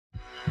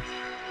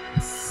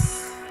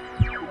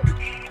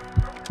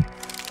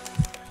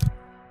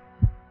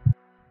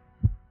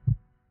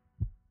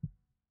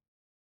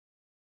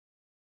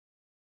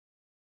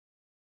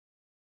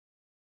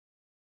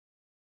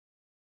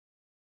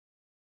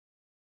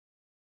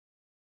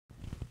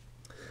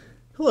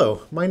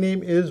Hello, my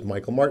name is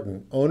Michael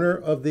Martin, owner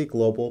of the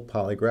Global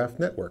Polygraph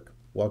Network.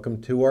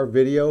 Welcome to our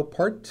video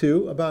part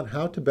 2 about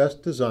how to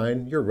best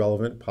design your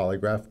relevant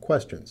polygraph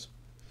questions.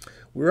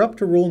 We're up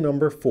to rule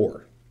number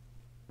 4.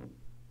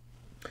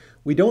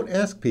 We don't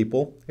ask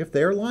people if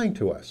they are lying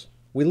to us.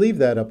 We leave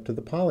that up to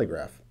the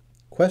polygraph.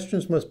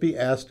 Questions must be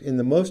asked in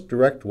the most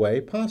direct way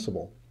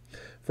possible.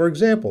 For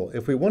example,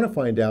 if we want to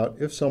find out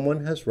if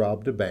someone has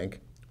robbed a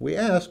bank, we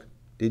ask,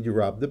 "Did you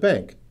rob the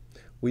bank?"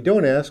 We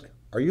don't ask,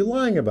 "Are you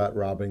lying about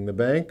robbing the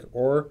bank?"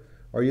 or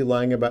 "Are you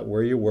lying about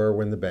where you were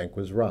when the bank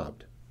was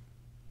robbed?"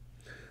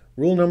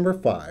 Rule number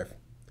 5,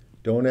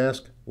 don't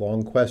ask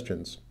long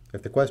questions.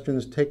 If the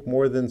questions take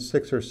more than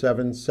 6 or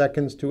 7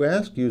 seconds to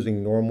ask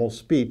using normal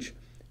speech,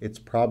 it's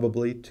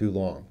probably too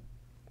long.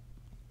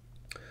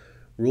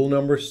 Rule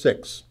number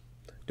 6,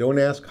 don't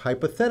ask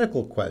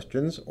hypothetical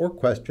questions or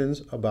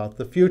questions about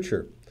the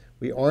future.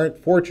 We aren't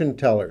fortune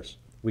tellers.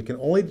 We can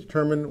only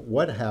determine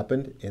what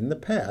happened in the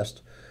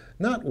past,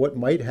 not what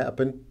might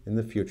happen in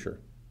the future.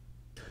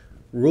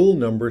 Rule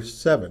number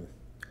 7,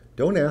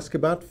 don't ask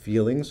about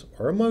feelings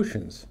or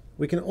emotions.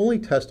 We can only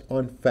test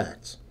on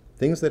facts,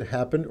 things that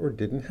happened or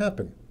didn't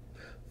happen.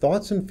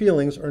 Thoughts and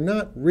feelings are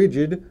not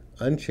rigid,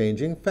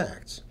 unchanging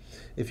facts.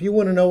 If you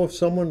want to know if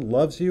someone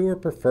loves you or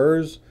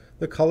prefers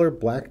the color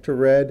black to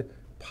red,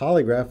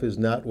 polygraph is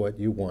not what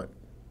you want.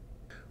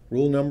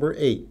 Rule number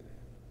 8,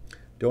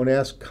 don't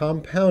ask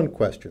compound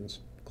questions.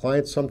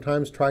 Clients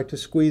sometimes try to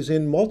squeeze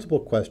in multiple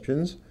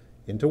questions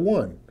into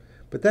one,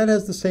 but that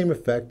has the same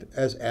effect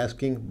as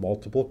asking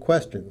multiple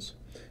questions.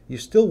 You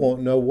still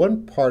won't know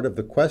one part of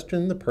the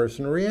question the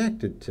person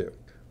reacted to.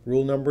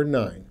 Rule number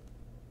 9.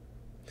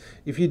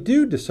 If you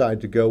do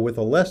decide to go with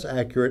a less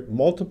accurate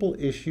multiple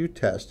issue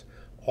test,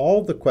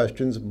 all the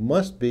questions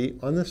must be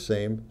on the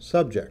same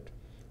subject.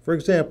 For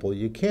example,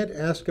 you can't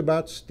ask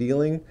about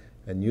stealing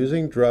and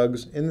using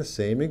drugs in the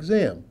same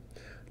exam,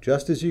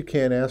 just as you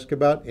can't ask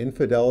about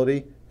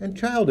infidelity and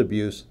child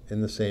abuse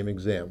in the same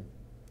exam.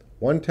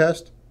 One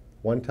test,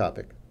 one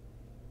topic.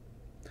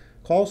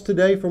 Call us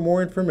today for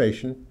more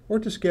information or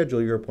to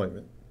schedule your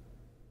appointment.